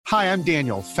Hi, I'm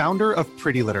Daniel, founder of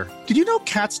Pretty Litter. Did you know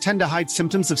cats tend to hide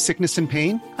symptoms of sickness and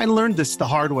pain? I learned this the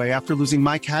hard way after losing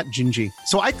my cat, Gingy.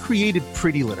 So I created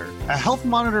Pretty Litter, a health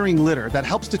monitoring litter that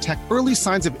helps detect early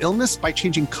signs of illness by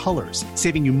changing colors,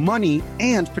 saving you money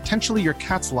and potentially your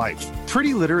cat's life.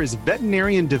 Pretty Litter is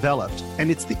veterinarian developed, and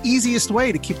it's the easiest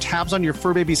way to keep tabs on your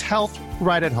fur baby's health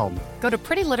right at home. Go to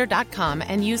prettylitter.com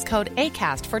and use code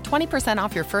ACAST for 20%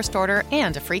 off your first order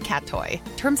and a free cat toy.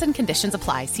 Terms and conditions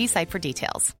apply. See site for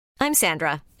details. I'm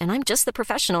Sandra, and I'm just the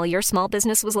professional your small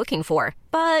business was looking for.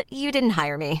 But you didn't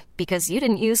hire me because you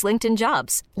didn't use LinkedIn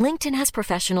Jobs. LinkedIn has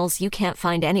professionals you can't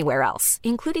find anywhere else,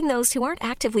 including those who aren't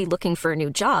actively looking for a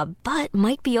new job, but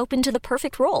might be open to the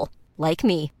perfect role, like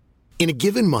me. In a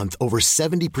given month, over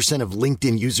 70% of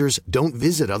LinkedIn users don't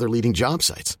visit other leading job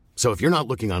sites. So if you're not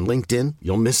looking on LinkedIn,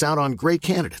 you'll miss out on great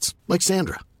candidates like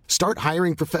Sandra. Start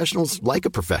hiring professionals like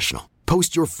a professional.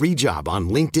 Post your free job on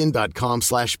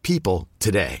linkedin.com/people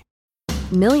today.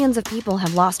 Millions of people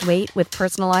have lost weight with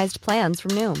personalized plans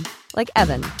from Noom. Like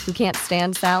Evan, who can't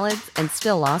stand salads and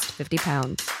still lost 50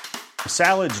 pounds.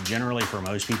 Salads generally for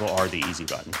most people are the easy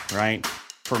button, right?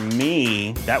 For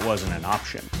me, that wasn't an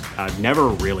option. I never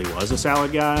really was a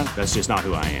salad guy. That's just not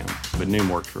who I am. But Noom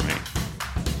worked for me.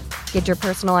 Get your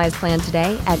personalized plan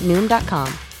today at Noom.com.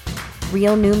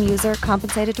 Real Noom user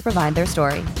compensated to provide their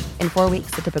story. In 4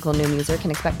 weeks, the typical Noom user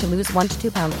can expect to lose 1 to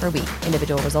 2 pounds per week.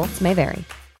 Individual results may vary.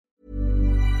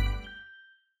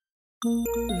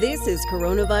 This is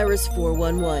Coronavirus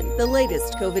 411, the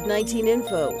latest COVID-19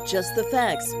 info, just the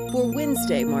facts, for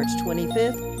Wednesday, March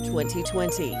 25th,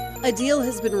 2020. A deal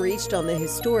has been reached on the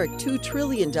historic $2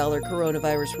 trillion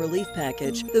coronavirus relief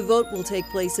package. The vote will take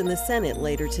place in the Senate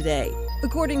later today.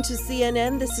 According to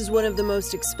CNN, this is one of the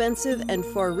most expensive and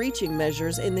far-reaching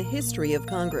measures in the history of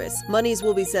Congress. Monies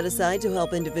will be set aside to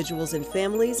help individuals and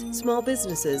families, small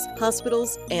businesses,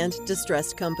 hospitals, and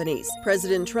distressed companies.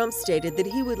 President Trump stated that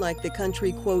he would like the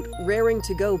country, quote, raring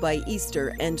to go by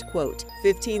Easter, end quote.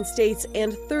 15 states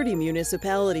and 30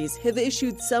 municipalities have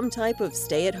issued some type of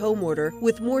stay-at-home order,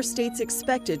 with more states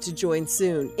expected to join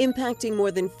soon, impacting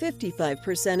more than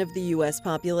 55% of the U.S.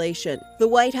 population. The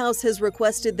White House has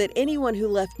requested that anyone who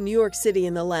left New York City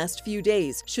in the last few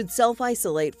days should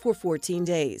self-isolate for 14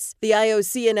 days. The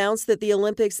IOC announced that the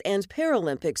Olympics and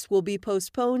Paralympics will be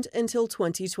postponed until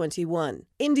 2021.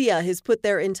 India has put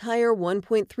their entire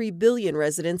 1.3 billion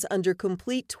residents under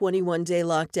complete 21-day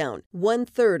lockdown.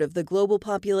 1/3 of the global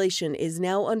population is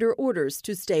now under orders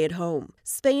to stay at home.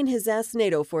 Spain has asked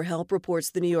NATO for help, reports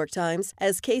the New York Times,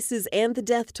 as cases and the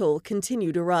death toll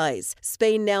continue to rise.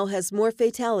 Spain now has more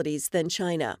fatalities than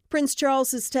China. Prince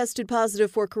Charles has tested positive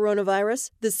for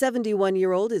coronavirus. The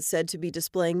 71-year-old is said to be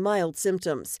displaying mild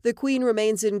symptoms. The Queen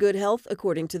remains in good health,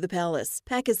 according to the palace.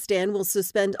 Pakistan will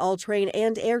suspend all train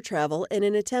and air travel in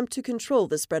an attempt to control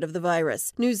the spread of the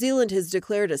virus. New Zealand has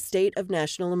declared a state of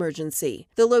national emergency.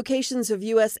 The locations of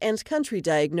U.S. and country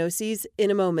diagnoses in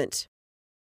a moment.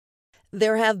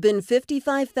 There have been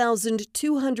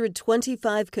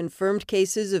 55,225 confirmed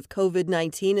cases of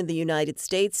COVID-19 in the United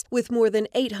States, with more than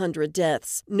 800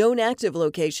 deaths. Known active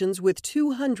locations with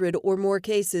 200 or more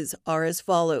cases are as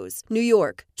follows: New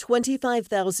York,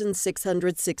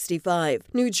 25,665.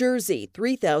 New Jersey,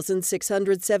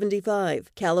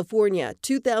 3,675. California,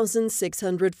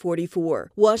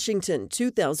 2,644. Washington,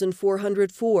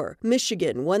 2,404.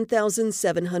 Michigan,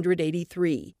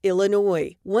 1,783.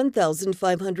 Illinois,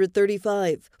 1,535.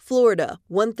 Florida,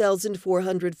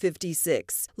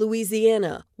 1,456.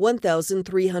 Louisiana,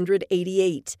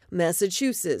 1,388.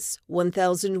 Massachusetts,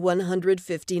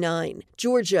 1,159.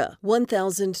 Georgia,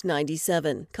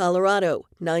 1,097. Colorado,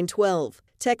 912.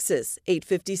 Texas,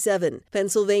 857.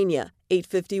 Pennsylvania,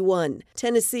 851.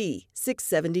 Tennessee,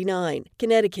 679.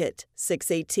 Connecticut,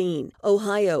 618.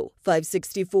 Ohio,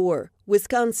 564.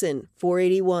 Wisconsin,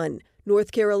 481.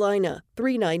 North Carolina,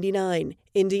 399.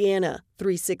 Indiana,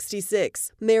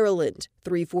 366. Maryland,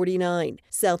 349.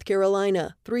 South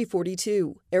Carolina,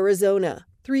 342. Arizona,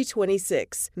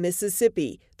 326.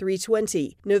 Mississippi,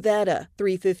 320. Nevada,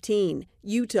 315.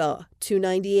 Utah,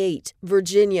 298.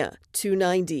 Virginia,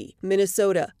 290.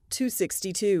 Minnesota,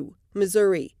 262.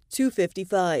 Missouri,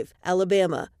 255.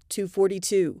 Alabama,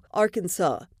 242.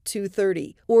 Arkansas,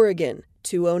 230. Oregon,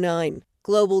 209.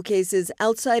 Global cases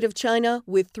outside of China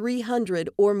with 300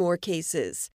 or more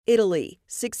cases. Italy,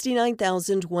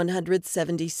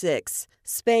 69,176.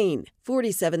 Spain,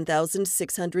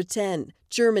 47,610.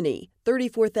 Germany,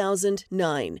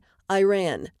 34,009.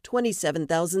 Iran,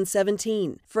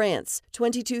 27,017. France,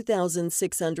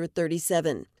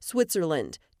 22,637.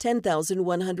 Switzerland,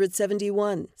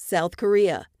 10,171. South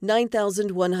Korea,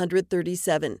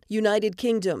 9,137. United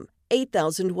Kingdom,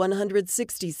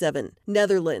 8,167.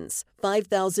 Netherlands,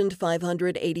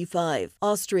 5,585.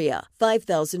 Austria,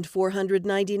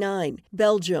 5,499.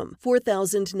 Belgium,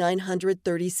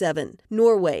 4,937.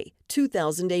 Norway,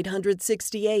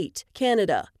 2,868.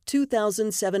 Canada,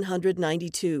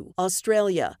 2,792.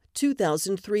 Australia,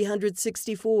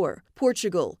 2,364.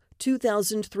 Portugal,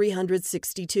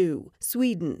 2,362.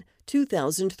 Sweden,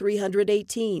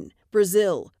 2,318.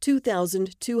 Brazil,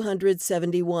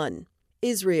 2,271.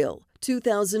 Israel,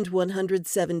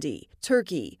 2,170.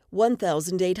 Turkey,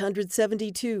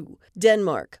 1,872.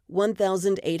 Denmark,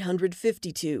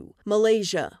 1,852.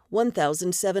 Malaysia,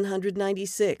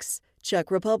 1,796.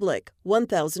 Czech Republic,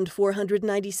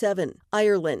 1,497.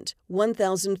 Ireland,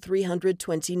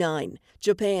 1,329.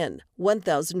 Japan,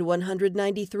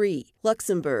 1,193.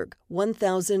 Luxembourg,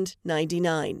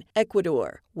 1,099.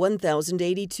 Ecuador,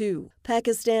 1,082.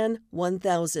 Pakistan,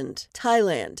 1,000.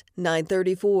 Thailand,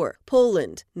 934.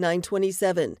 Poland,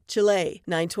 927. Chile,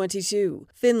 922.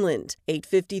 Finland,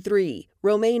 853.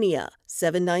 Romania,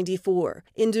 794.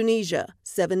 Indonesia,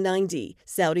 790.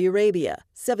 Saudi Arabia,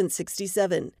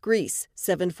 767. Greece,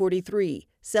 743.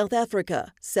 South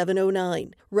Africa,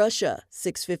 709. Russia,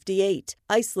 658.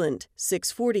 Iceland,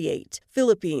 648.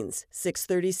 Philippines,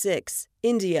 636.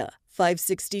 India,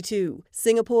 562.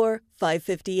 Singapore,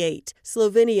 558.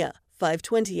 Slovenia,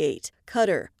 528.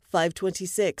 Qatar,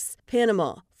 526.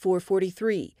 Panama,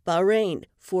 443. Bahrain,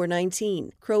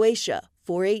 419. Croatia,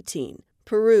 418.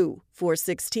 Peru,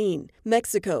 416.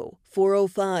 Mexico,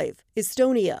 405.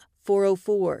 Estonia,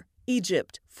 404.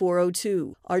 Egypt,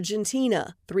 402.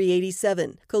 Argentina,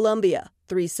 387. Colombia,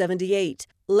 378.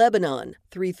 Lebanon,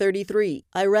 333.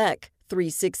 Iraq,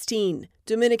 316.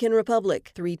 Dominican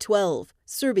Republic, 312.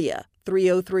 Serbia,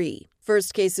 303.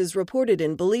 First cases reported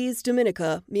in Belize,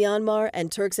 Dominica, Myanmar,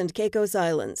 and Turks and Caicos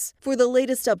Islands. For the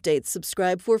latest updates,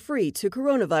 subscribe for free to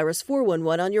Coronavirus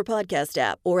 411 on your podcast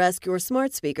app or ask your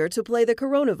smart speaker to play the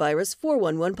Coronavirus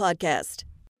 411 podcast.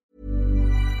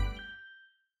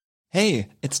 Hey,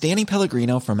 it's Danny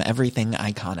Pellegrino from Everything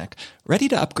Iconic. Ready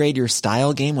to upgrade your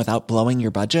style game without blowing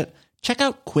your budget? Check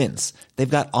out Quince. They've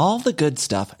got all the good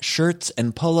stuff, shirts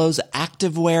and polos,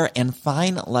 activewear, and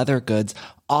fine leather goods,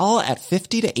 all at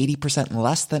 50 to 80%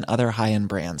 less than other high-end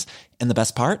brands. And the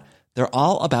best part? They're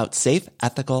all about safe,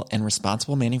 ethical, and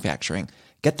responsible manufacturing.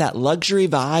 Get that luxury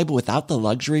vibe without the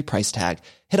luxury price tag.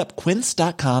 Hit up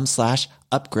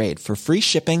quince.com/upgrade for free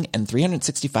shipping and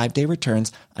 365-day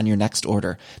returns on your next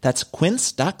order. That's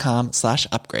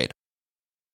quince.com/upgrade.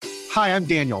 Hi, I'm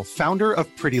Daniel, founder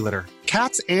of Pretty Litter.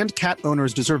 Cats and cat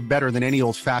owners deserve better than any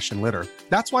old-fashioned litter.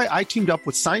 That's why I teamed up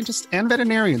with scientists and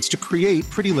veterinarians to create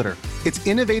Pretty Litter. Its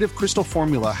innovative crystal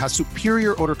formula has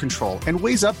superior odor control and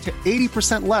weighs up to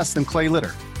 80% less than clay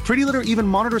litter. Pretty Litter even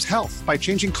monitors health by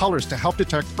changing colors to help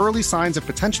detect early signs of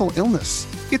potential illness.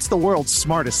 It's the world's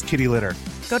smartest kitty litter.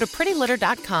 Go to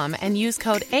prettylitter.com and use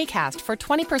code ACAST for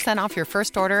 20% off your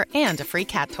first order and a free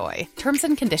cat toy. Terms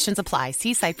and conditions apply.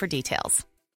 See site for details.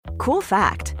 Cool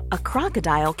fact, a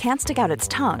crocodile can't stick out its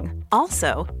tongue.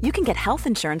 Also, you can get health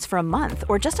insurance for a month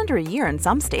or just under a year in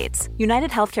some states. United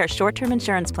Healthcare short-term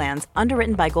insurance plans,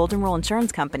 underwritten by Golden Rule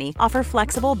Insurance Company, offer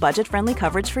flexible, budget-friendly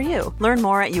coverage for you. Learn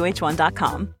more at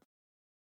uh1.com.